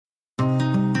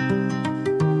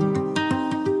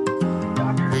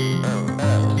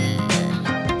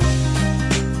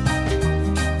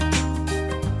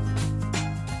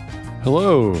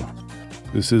Hello,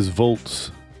 this is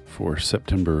Volts for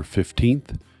September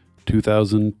 15th,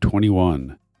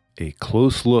 2021. A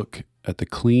close look at the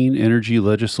clean energy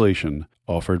legislation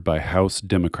offered by House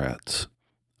Democrats.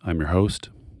 I'm your host,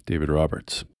 David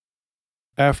Roberts.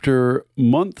 After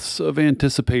months of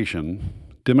anticipation,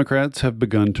 Democrats have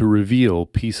begun to reveal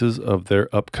pieces of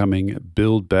their upcoming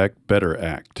Build Back Better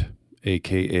Act,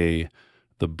 aka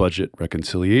the Budget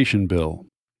Reconciliation Bill,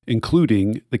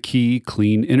 including the key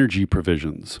clean energy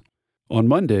provisions. On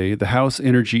Monday, the House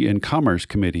Energy and Commerce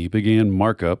Committee began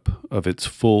markup of its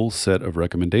full set of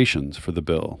recommendations for the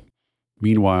bill.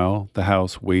 Meanwhile, the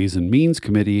House Ways and Means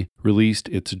Committee released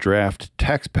its draft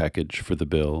tax package for the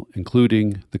bill,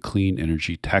 including the clean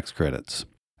energy tax credits.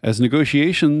 As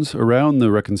negotiations around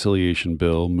the reconciliation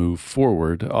bill move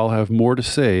forward, I'll have more to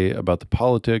say about the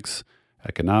politics,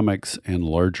 economics, and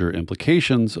larger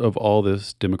implications of all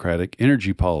this Democratic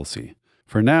energy policy.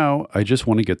 For now, I just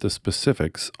want to get the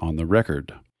specifics on the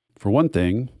record. For one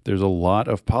thing, there's a lot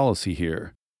of policy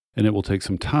here, and it will take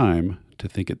some time to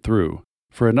think it through.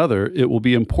 For another, it will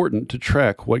be important to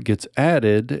track what gets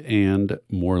added and,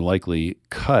 more likely,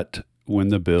 cut when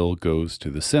the bill goes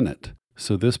to the Senate.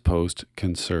 So this post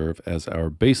can serve as our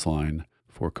baseline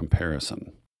for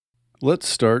comparison. Let's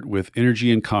start with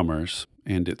Energy and Commerce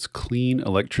and its Clean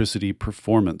Electricity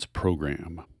Performance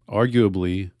Program,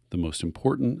 arguably the most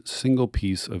important single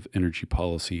piece of energy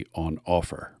policy on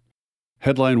offer.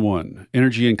 Headline 1,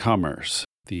 Energy and Commerce,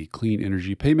 the Clean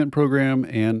Energy Payment Program,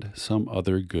 and some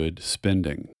other good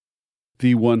spending.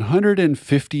 The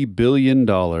 $150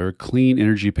 billion Clean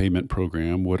Energy Payment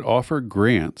Program would offer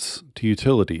grants to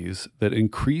utilities that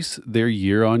increase their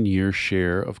year-on-year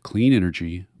share of clean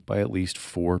energy by at least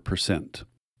 4%.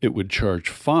 It would charge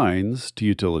fines to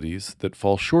utilities that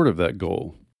fall short of that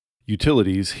goal.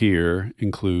 Utilities here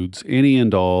includes any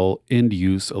and all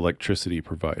end-use electricity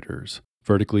providers,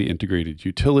 vertically integrated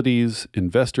utilities,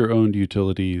 investor-owned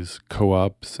utilities,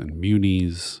 co-ops and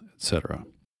munis, etc.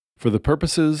 For the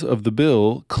purposes of the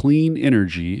bill, clean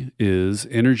energy is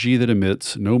energy that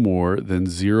emits no more than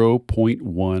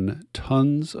 0.1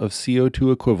 tons of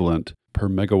CO2 equivalent per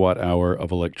megawatt hour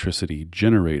of electricity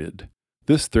generated.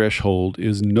 This threshold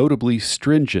is notably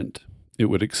stringent. It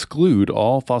would exclude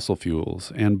all fossil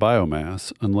fuels and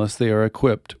biomass unless they are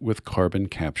equipped with carbon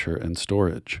capture and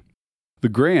storage. The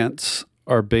grants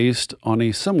are based on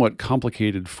a somewhat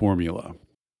complicated formula.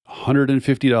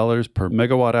 $150 per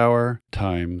megawatt hour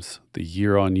times the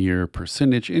year-on-year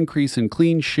percentage increase in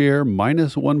clean share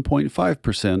minus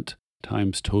 1.5%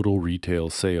 times total retail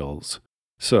sales.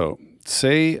 So,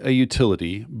 say a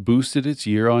utility boosted its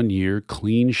year-on-year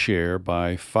clean share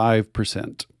by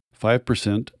 5%.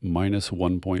 5% minus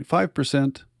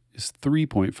 1.5% is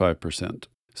 3.5%.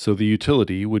 So the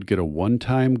utility would get a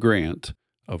one-time grant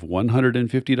of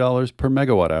 $150 per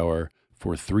megawatt hour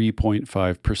for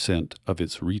 3.5% of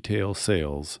its retail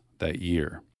sales that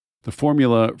year. The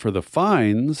formula for the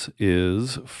fines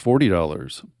is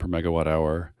 $40 per megawatt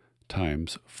hour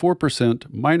times 4%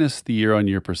 minus the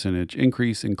year-on-year percentage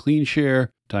increase in clean share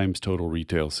times total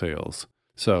retail sales.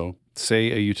 So, say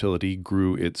a utility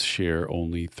grew its share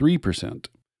only 3%.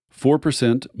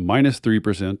 4% minus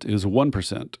 3% is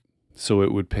 1%. So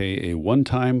it would pay a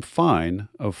one-time fine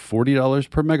of $40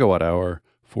 per megawatt hour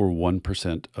for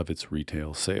 1% of its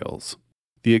retail sales.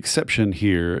 The exception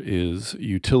here is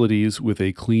utilities with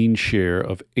a clean share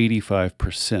of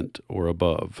 85% or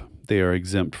above. They are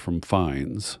exempt from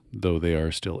fines, though they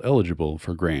are still eligible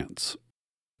for grants.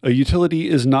 A utility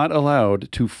is not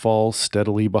allowed to fall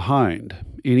steadily behind.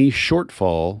 Any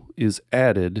shortfall is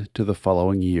added to the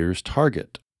following year's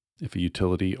target. If a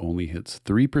utility only hits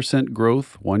 3%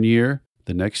 growth one year,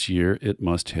 the next year it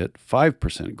must hit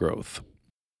 5% growth.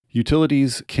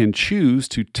 Utilities can choose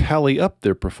to tally up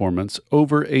their performance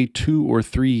over a 2 or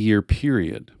 3 year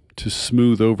period to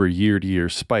smooth over year-to-year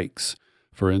spikes.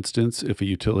 For instance, if a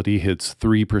utility hits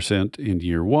 3% in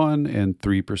year 1 and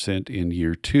 3% in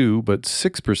year 2, but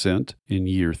 6% in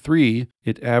year 3,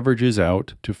 it averages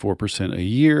out to 4% a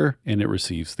year and it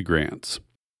receives the grants.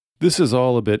 This is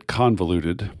all a bit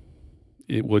convoluted.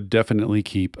 It would definitely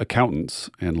keep accountants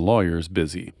and lawyers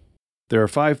busy. There are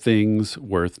 5 things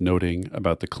worth noting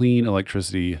about the Clean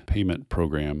Electricity Payment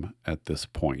Program at this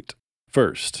point.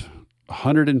 First,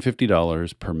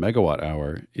 $150 per megawatt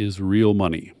hour is real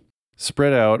money.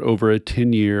 Spread out over a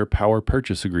 10-year power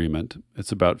purchase agreement,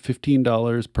 it's about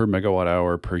 $15 per megawatt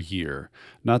hour per year.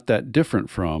 Not that different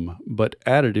from, but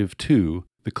additive to,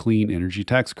 the clean energy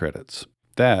tax credits.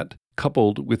 That,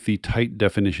 coupled with the tight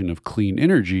definition of clean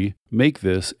energy, make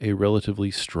this a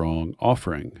relatively strong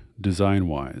offering,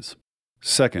 design-wise.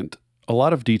 Second, A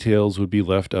lot of details would be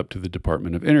left up to the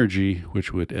Department of Energy,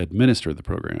 which would administer the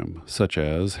program, such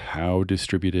as how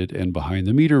distributed and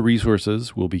behind-the-meter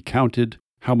resources will be counted,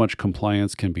 how much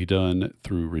compliance can be done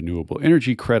through renewable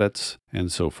energy credits,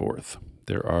 and so forth.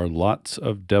 There are lots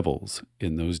of devils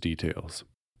in those details.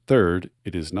 Third,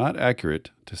 it is not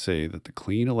accurate to say that the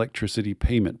Clean Electricity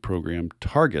Payment Program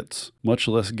targets, much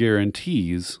less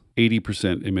guarantees,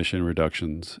 80% emission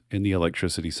reductions in the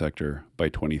electricity sector by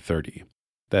 2030.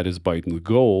 That is Biden's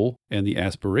goal and the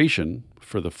aspiration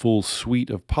for the full suite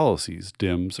of policies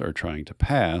Dems are trying to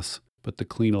pass, but the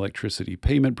Clean Electricity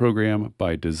Payment Program,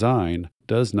 by design,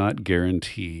 does not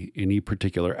guarantee any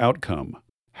particular outcome.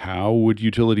 How would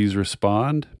utilities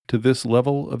respond to this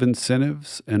level of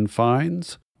incentives and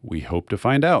fines? We hope to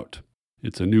find out.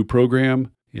 It's a new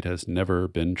program. It has never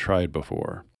been tried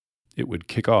before. It would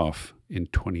kick off in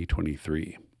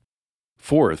 2023.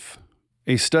 Fourth,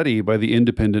 a study by the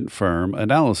independent firm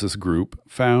Analysis Group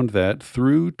found that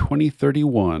through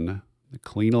 2031, the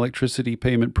Clean Electricity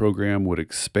Payment Program would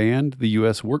expand the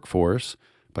U.S. workforce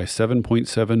by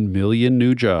 7.7 million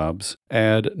new jobs,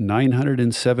 add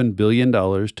 $907 billion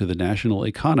to the national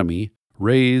economy,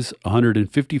 raise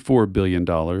 $154 billion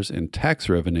in tax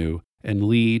revenue, and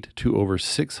lead to over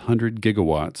 600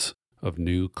 gigawatts of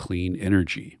new clean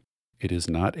energy. It is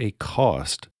not a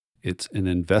cost, it's an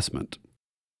investment.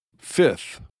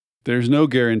 Fifth, there's no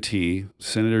guarantee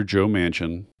Senator Joe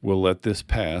Manchin will let this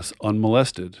pass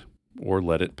unmolested or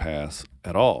let it pass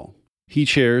at all. He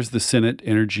chairs the Senate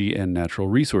Energy and Natural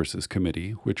Resources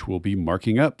Committee, which will be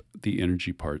marking up the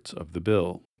energy parts of the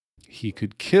bill. He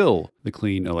could kill the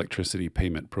Clean Electricity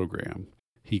Payment Program.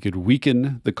 He could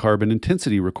weaken the carbon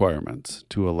intensity requirements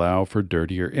to allow for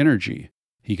dirtier energy.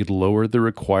 He could lower the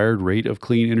required rate of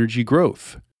clean energy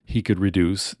growth. He could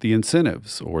reduce the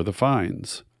incentives or the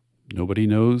fines. Nobody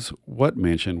knows what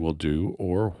Manchin will do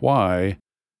or why,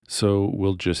 so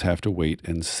we'll just have to wait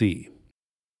and see.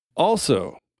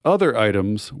 Also, other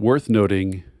items worth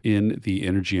noting in the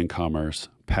Energy and Commerce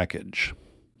package.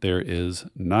 There is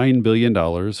 $9 billion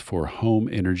for home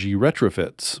energy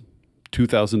retrofits,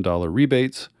 $2,000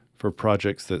 rebates for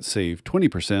projects that save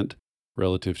 20%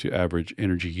 relative to average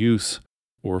energy use,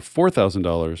 or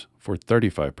 $4,000 for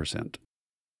 35%.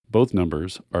 Both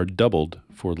numbers are doubled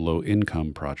for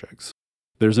low-income projects.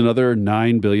 There's another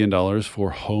 $9 billion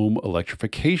for home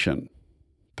electrification,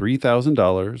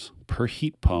 $3,000 per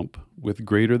heat pump with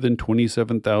greater than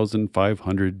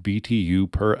 27,500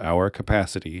 BTU per hour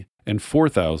capacity, and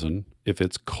 $4,000 if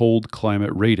it's cold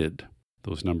climate rated.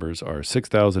 Those numbers are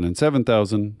 $6,000 and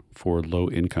 $7,000 for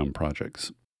low-income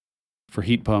projects. For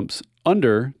heat pumps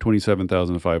under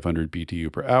 27,500 BTU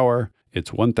per hour,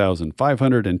 it's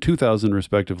 $1,500 and $2,000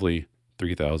 respectively,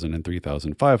 $3,000 and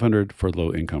 $3,500 for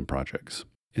low-income projects.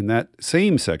 In that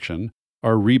same section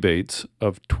are rebates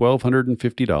of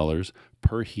 $1,250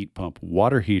 per heat pump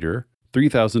water heater,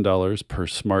 $3,000 per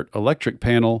smart electric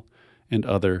panel, and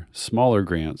other smaller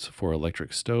grants for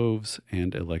electric stoves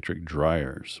and electric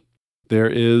dryers. There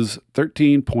is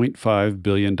 $13.5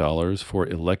 billion for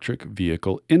electric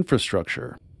vehicle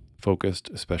infrastructure, focused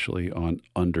especially on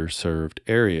underserved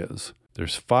areas.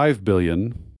 There's $5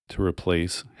 billion to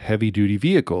replace heavy-duty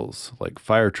vehicles like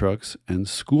fire trucks and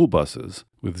school buses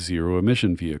with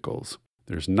zero-emission vehicles.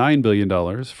 There's $9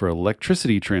 billion for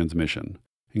electricity transmission,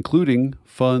 including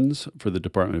funds for the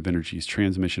Department of Energy's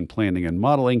transmission planning and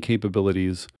modeling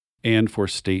capabilities and for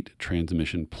state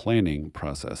transmission planning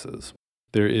processes.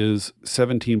 There is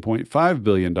 $17.5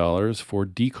 billion for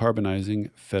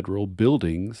decarbonizing federal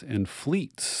buildings and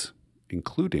fleets,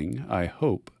 including, I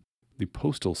hope, the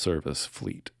Postal Service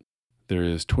fleet. There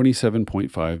is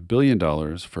 $27.5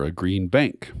 billion for a green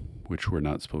bank, which we're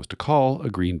not supposed to call a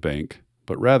green bank,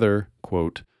 but rather,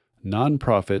 quote,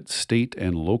 nonprofit state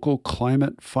and local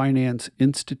climate finance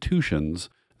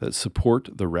institutions that support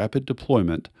the rapid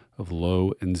deployment of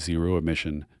low and zero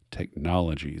emission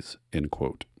technologies, end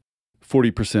quote.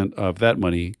 40% of that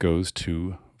money goes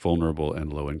to vulnerable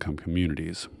and low-income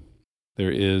communities.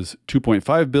 There is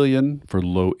 $2.5 billion for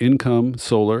low-income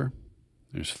solar.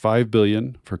 There's $5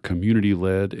 billion for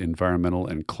community-led environmental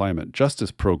and climate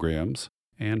justice programs.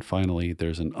 And finally,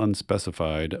 there's an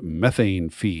unspecified methane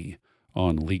fee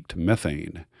on leaked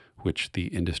methane, which the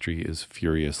industry is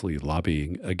furiously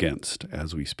lobbying against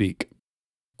as we speak.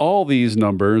 All these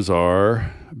numbers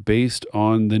are based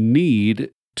on the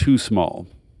need too small,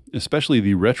 especially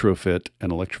the retrofit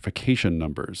and electrification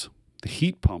numbers. The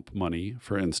heat pump money,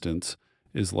 for instance,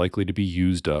 is likely to be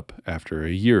used up after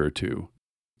a year or two.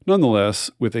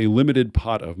 Nonetheless, with a limited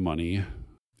pot of money,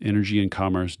 Energy and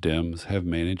Commerce Dems have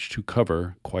managed to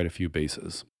cover quite a few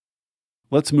bases.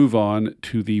 Let's move on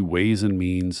to the Ways and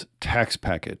Means tax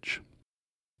package.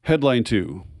 Headline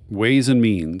 2, Ways and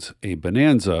Means, a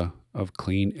bonanza of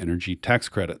clean energy tax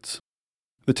credits.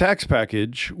 The tax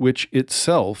package, which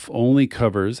itself only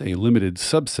covers a limited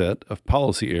subset of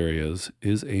policy areas,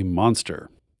 is a monster.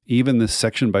 Even the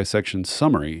section-by-section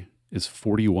summary is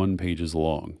 41 pages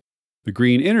long. The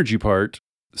green energy part,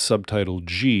 subtitle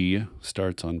G,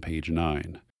 starts on page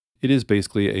 9. It is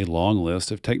basically a long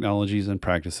list of technologies and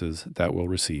practices that will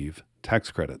receive tax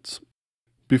credits.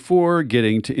 Before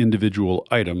getting to individual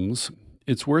items,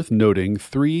 it's worth noting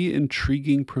 3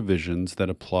 intriguing provisions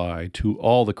that apply to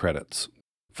all the credits.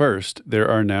 First, there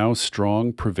are now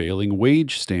strong prevailing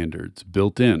wage standards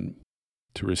built in.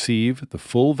 To receive the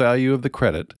full value of the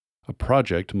credit, a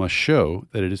project must show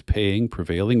that it is paying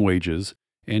prevailing wages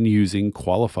and using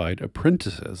qualified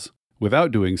apprentices.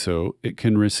 Without doing so, it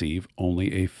can receive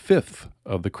only a fifth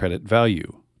of the credit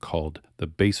value, called the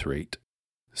base rate.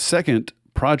 Second,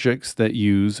 projects that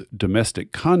use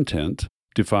domestic content,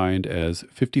 defined as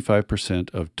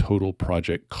 55% of total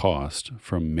project cost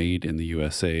from made in the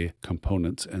USA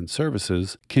components and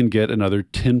services, can get another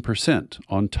 10%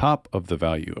 on top of the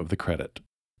value of the credit.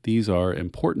 These are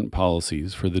important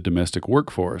policies for the domestic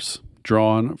workforce,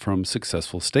 drawn from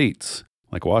successful states,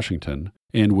 like Washington,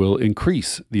 and will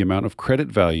increase the amount of credit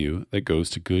value that goes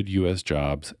to good U.S.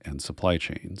 jobs and supply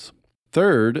chains.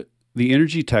 Third, the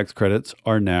energy tax credits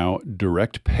are now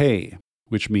direct pay,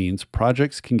 which means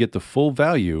projects can get the full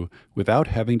value without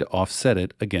having to offset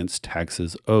it against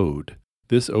taxes owed.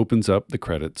 This opens up the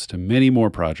credits to many more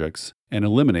projects and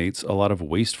eliminates a lot of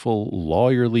wasteful,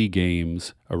 lawyerly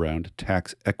games around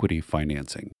tax equity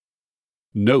financing.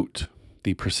 Note,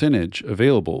 the percentage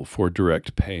available for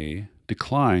direct pay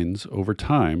declines over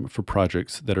time for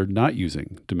projects that are not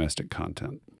using domestic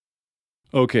content.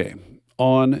 Okay,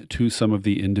 on to some of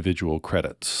the individual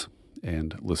credits.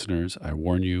 And listeners, I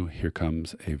warn you, here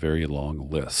comes a very long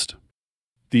list.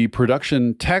 The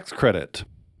production tax credit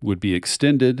would be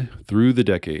extended through the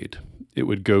decade. It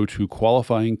would go to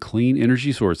qualifying clean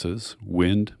energy sources,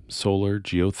 wind, solar,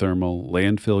 geothermal,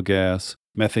 landfill gas,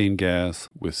 methane gas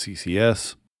with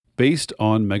CCS, based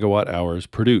on megawatt hours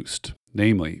produced,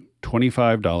 namely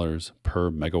 $25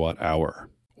 per megawatt hour,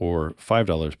 or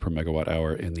 $5 per megawatt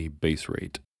hour in the base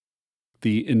rate.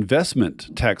 The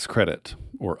investment tax credit,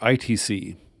 or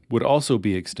ITC, would also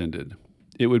be extended.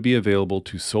 It would be available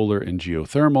to solar and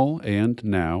geothermal, and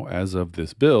now, as of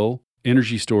this bill,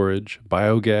 energy storage,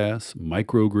 biogas,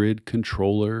 microgrid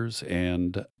controllers,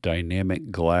 and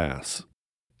dynamic glass.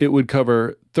 It would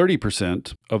cover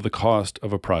 30% of the cost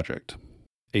of a project.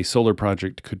 A solar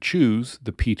project could choose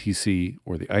the PTC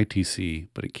or the ITC,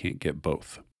 but it can't get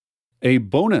both. A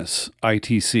bonus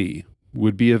ITC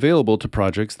would be available to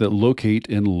projects that locate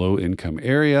in low-income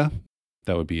area,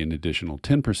 that would be an additional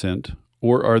 10%,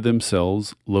 or are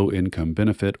themselves low-income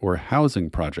benefit or housing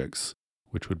projects,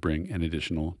 which would bring an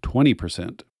additional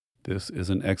 20%. This is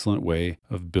an excellent way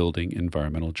of building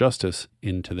environmental justice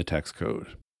into the tax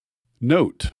code.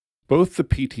 Note, both the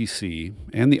PTC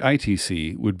and the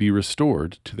ITC would be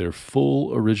restored to their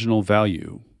full original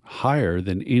value, higher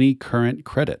than any current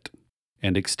credit,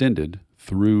 and extended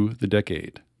through the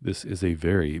decade. This is a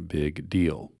very big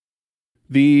deal.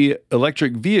 The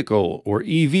electric vehicle, or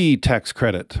EV tax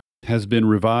credit, has been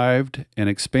revived and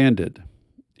expanded.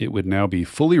 It would now be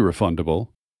fully refundable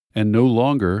and no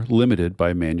longer limited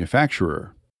by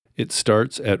manufacturer. It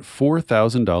starts at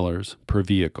 $4,000 per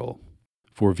vehicle.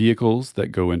 For vehicles that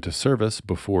go into service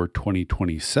before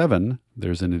 2027,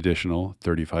 there's an additional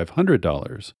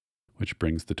 $3,500, which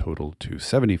brings the total to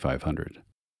 $7,500.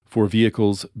 For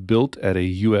vehicles built at a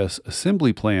U.S.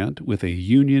 assembly plant with a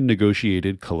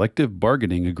union-negotiated collective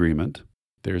bargaining agreement,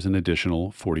 there's an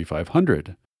additional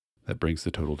 $4,500. That brings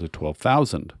the total to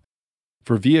 $12,000.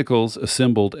 For vehicles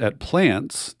assembled at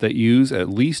plants that use at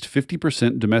least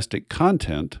 50% domestic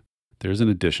content, there's an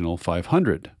additional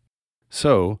 $500.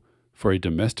 So, for a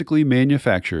domestically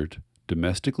manufactured,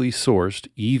 domestically sourced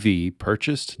EV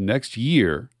purchased next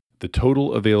year, the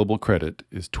total available credit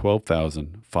is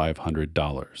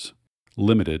 $12,500,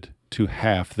 limited to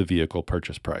half the vehicle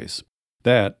purchase price.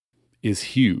 That is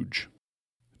huge.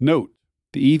 Note,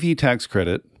 the EV tax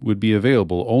credit would be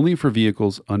available only for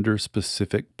vehicles under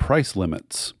specific price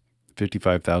limits: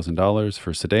 $55,000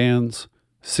 for sedans,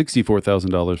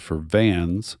 $64,000 for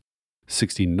vans,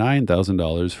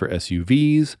 $69,000 for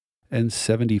SUVs, and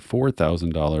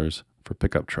 $74,000 for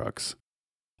pickup trucks.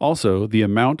 Also, the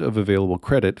amount of available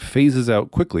credit phases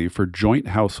out quickly for joint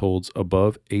households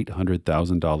above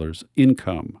 $800,000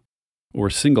 income, or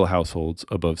single households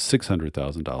above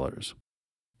 $600,000.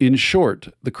 In short,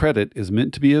 the credit is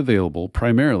meant to be available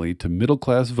primarily to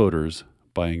middle-class voters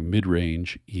buying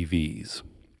mid-range EVs.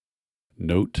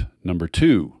 Note number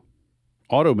 2.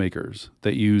 Automakers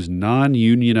that use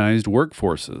non-unionized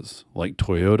workforces like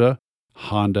Toyota,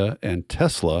 Honda, and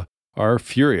Tesla are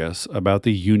furious about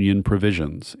the union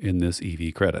provisions in this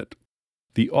EV credit.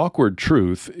 The awkward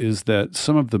truth is that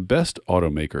some of the best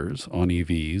automakers on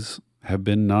EVs have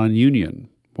been non-union,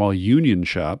 while union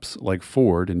shops like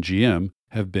Ford and GM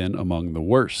have been among the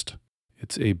worst.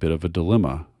 It's a bit of a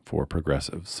dilemma for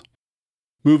progressives.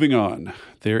 Moving on,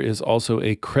 there is also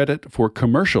a credit for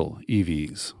commercial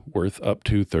EVs worth up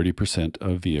to 30%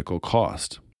 of vehicle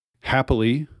cost.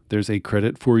 Happily, there's a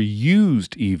credit for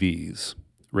used EVs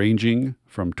ranging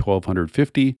from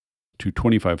 $1,250 to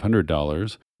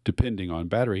 $2,500 depending on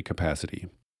battery capacity.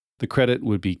 The credit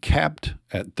would be capped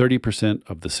at 30%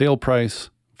 of the sale price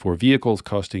for vehicles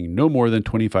costing no more than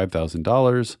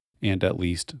 $25,000 and at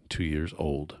least 2 years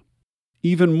old.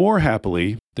 Even more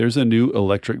happily, there's a new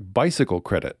electric bicycle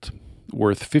credit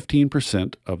worth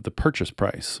 15% of the purchase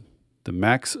price. The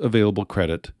max available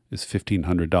credit is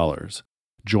 $1,500.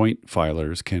 Joint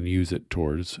filers can use it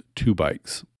towards 2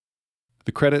 bikes.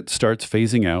 The credit starts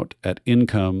phasing out at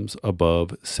incomes above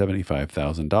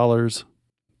 $75,000.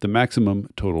 The maximum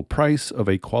total price of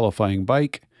a qualifying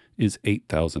bike is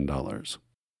 $8,000.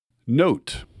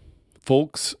 Note,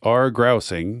 folks are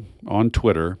grousing on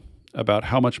Twitter about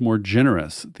how much more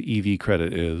generous the EV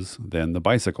credit is than the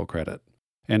bicycle credit,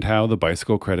 and how the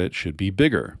bicycle credit should be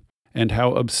bigger, and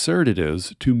how absurd it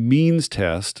is to means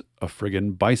test a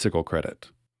friggin' bicycle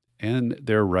credit. And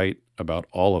they're right about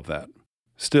all of that.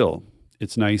 Still,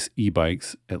 it's nice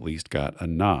e-bikes at least got a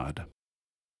nod.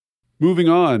 Moving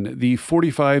on, the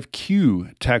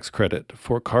 45Q tax credit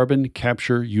for carbon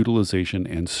capture, utilization,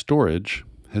 and storage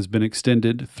has been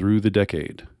extended through the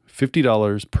decade.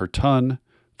 $50 per ton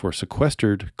for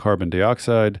sequestered carbon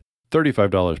dioxide,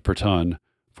 $35 per ton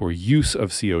for use of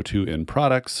CO2 in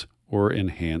products or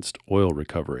enhanced oil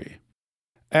recovery.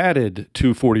 Added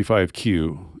to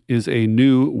 45Q is a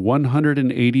new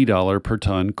 $180 per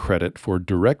ton credit for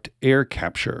direct air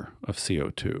capture of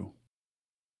CO2.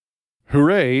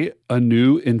 Hooray, a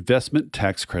new investment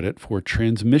tax credit for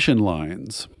transmission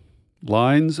lines.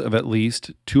 Lines of at least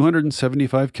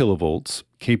 275 kilovolts,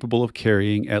 capable of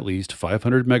carrying at least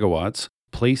 500 megawatts,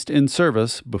 placed in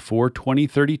service before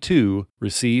 2032,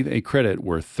 receive a credit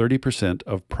worth 30%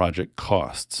 of project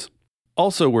costs.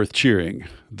 Also worth cheering,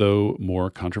 though more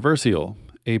controversial,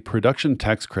 a production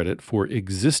tax credit for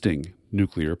existing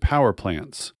nuclear power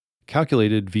plants,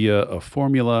 calculated via a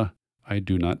formula I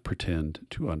do not pretend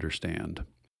to understand.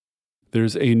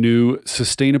 There's a new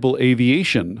sustainable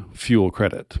aviation fuel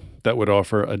credit that would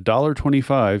offer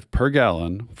 $1.25 per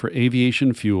gallon for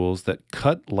aviation fuels that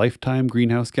cut lifetime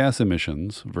greenhouse gas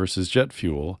emissions versus jet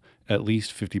fuel at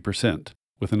least 50%,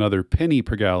 with another penny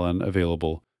per gallon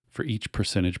available for each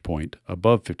percentage point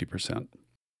above 50%.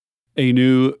 A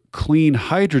new clean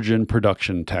hydrogen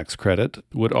production tax credit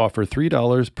would offer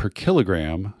 $3 per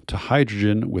kilogram to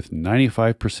hydrogen with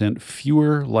 95%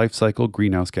 fewer life cycle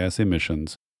greenhouse gas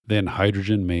emissions than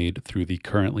hydrogen made through the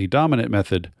currently dominant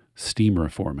method, steam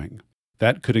reforming.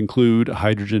 That could include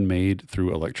hydrogen made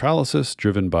through electrolysis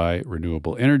driven by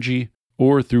renewable energy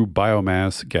or through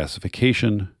biomass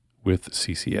gasification with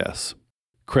CCS.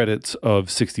 Credits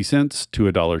of 60 cents to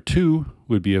 $1.02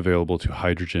 would be available to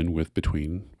hydrogen with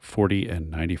between 40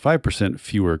 and 95%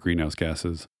 fewer greenhouse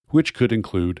gases, which could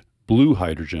include blue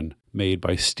hydrogen made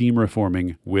by steam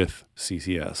reforming with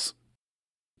CCS.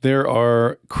 There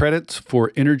are credits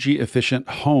for energy-efficient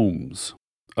homes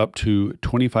up to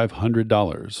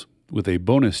 $2,500, with a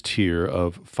bonus tier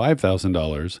of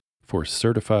 $5,000 for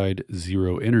certified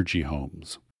zero-energy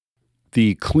homes.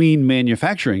 The Clean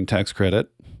Manufacturing Tax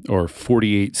Credit, or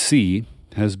 48C,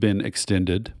 has been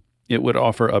extended. It would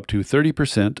offer up to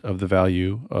 30% of the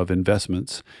value of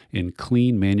investments in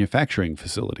clean manufacturing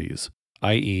facilities,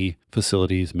 i.e.,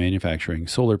 facilities manufacturing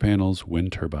solar panels,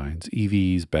 wind turbines,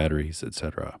 EVs, batteries,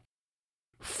 etc.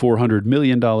 $400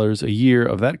 million a year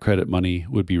of that credit money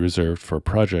would be reserved for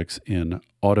projects in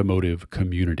automotive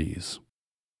communities.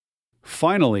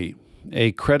 Finally,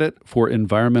 a credit for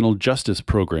environmental justice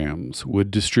programs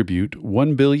would distribute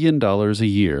 $1 billion a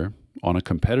year on a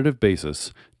competitive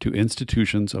basis to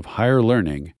institutions of higher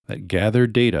learning that gather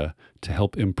data to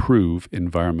help improve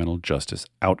environmental justice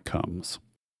outcomes.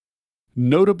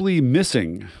 Notably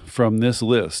missing from this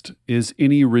list is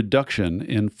any reduction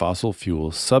in fossil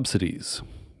fuel subsidies.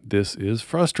 This is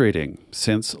frustrating,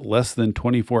 since less than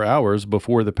 24 hours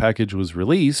before the package was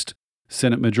released,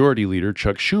 Senate Majority Leader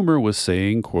Chuck Schumer was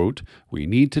saying, quote, "We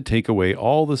need to take away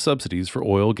all the subsidies for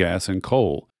oil, gas, and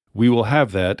coal. We will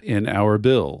have that in our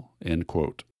bill, end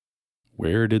quote.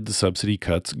 Where did the subsidy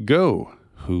cuts go?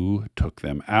 Who took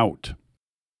them out?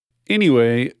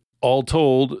 Anyway, all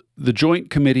told, the Joint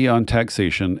Committee on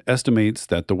Taxation estimates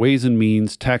that the Ways and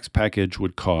Means tax package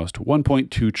would cost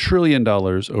 $1.2 trillion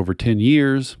over 10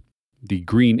 years. The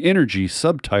green energy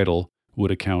subtitle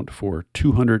would account for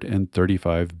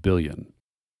 $235 billion.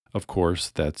 Of course,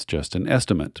 that's just an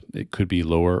estimate. It could be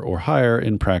lower or higher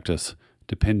in practice,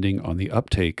 depending on the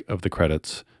uptake of the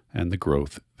credits and the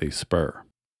growth they spur.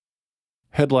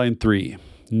 Headline 3.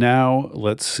 Now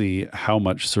let's see how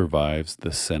much survives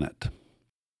the Senate.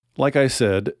 Like I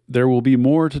said, there will be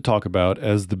more to talk about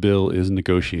as the bill is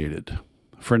negotiated.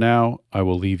 For now, I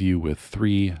will leave you with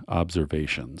 3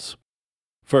 observations.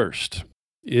 First,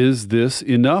 is this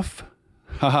enough?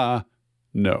 Haha,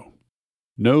 no.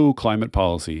 No climate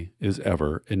policy is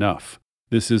ever enough.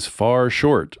 This is far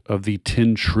short of the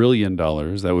 $10 trillion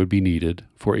that would be needed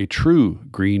for a true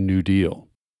Green New Deal.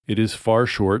 It is far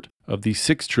short of the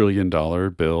 $6 trillion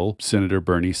bill Senator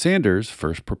Bernie Sanders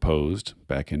first proposed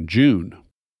back in June.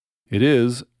 It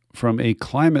is, from a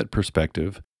climate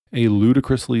perspective, a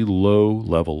ludicrously low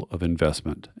level of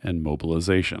investment and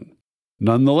mobilization.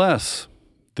 Nonetheless,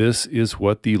 this is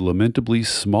what the lamentably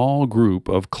small group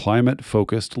of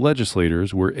climate-focused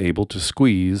legislators were able to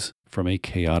squeeze from a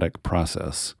chaotic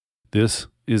process. This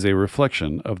is a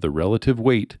reflection of the relative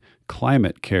weight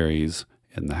climate carries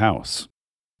in the House.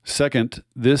 Second,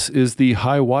 this is the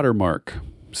high water mark,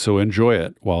 so enjoy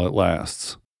it while it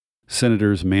lasts.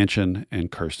 Senators Manchin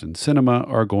and Kyrsten Sinema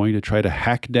are going to try to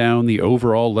hack down the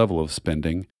overall level of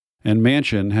spending, and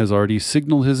Manchin has already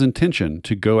signaled his intention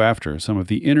to go after some of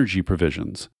the energy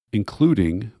provisions,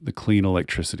 including the Clean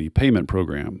Electricity Payment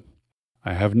Program.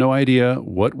 I have no idea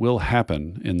what will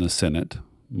happen in the Senate.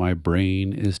 My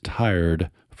brain is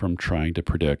tired from trying to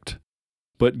predict.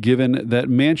 But given that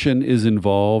Manchin is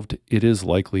involved, it is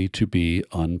likely to be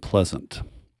unpleasant.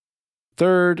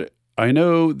 Third, I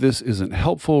know this isn't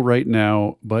helpful right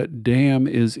now, but damn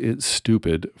is it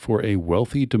stupid for a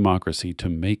wealthy democracy to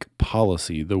make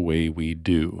policy the way we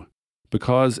do.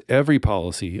 Because every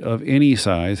policy of any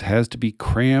size has to be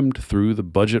crammed through the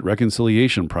budget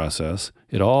reconciliation process,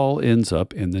 it all ends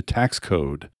up in the tax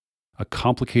code, a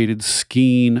complicated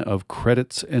skein of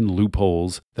credits and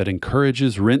loopholes that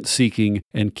encourages rent-seeking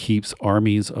and keeps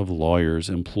armies of lawyers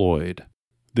employed.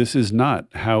 This is not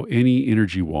how any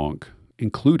energy wonk,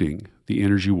 including the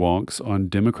energy wonks on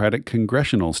Democratic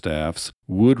congressional staffs,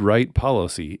 would write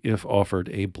policy if offered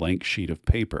a blank sheet of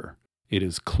paper. It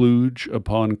is kludge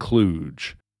upon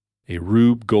kludge, a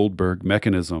Rube Goldberg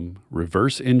mechanism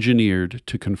reverse-engineered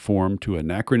to conform to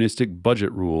anachronistic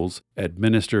budget rules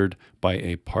administered by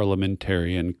a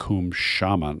parliamentarian cum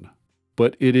shaman.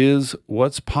 But it is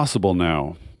what's possible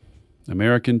now.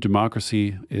 American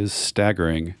democracy is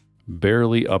staggering,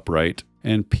 barely upright,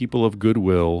 and people of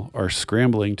goodwill are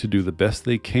scrambling to do the best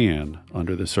they can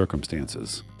under the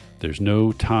circumstances. There's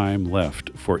no time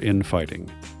left for infighting.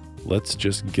 Let's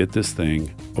just get this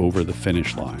thing over the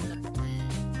finish line.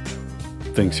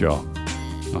 Thanks, y'all.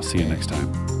 I'll see you next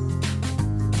time.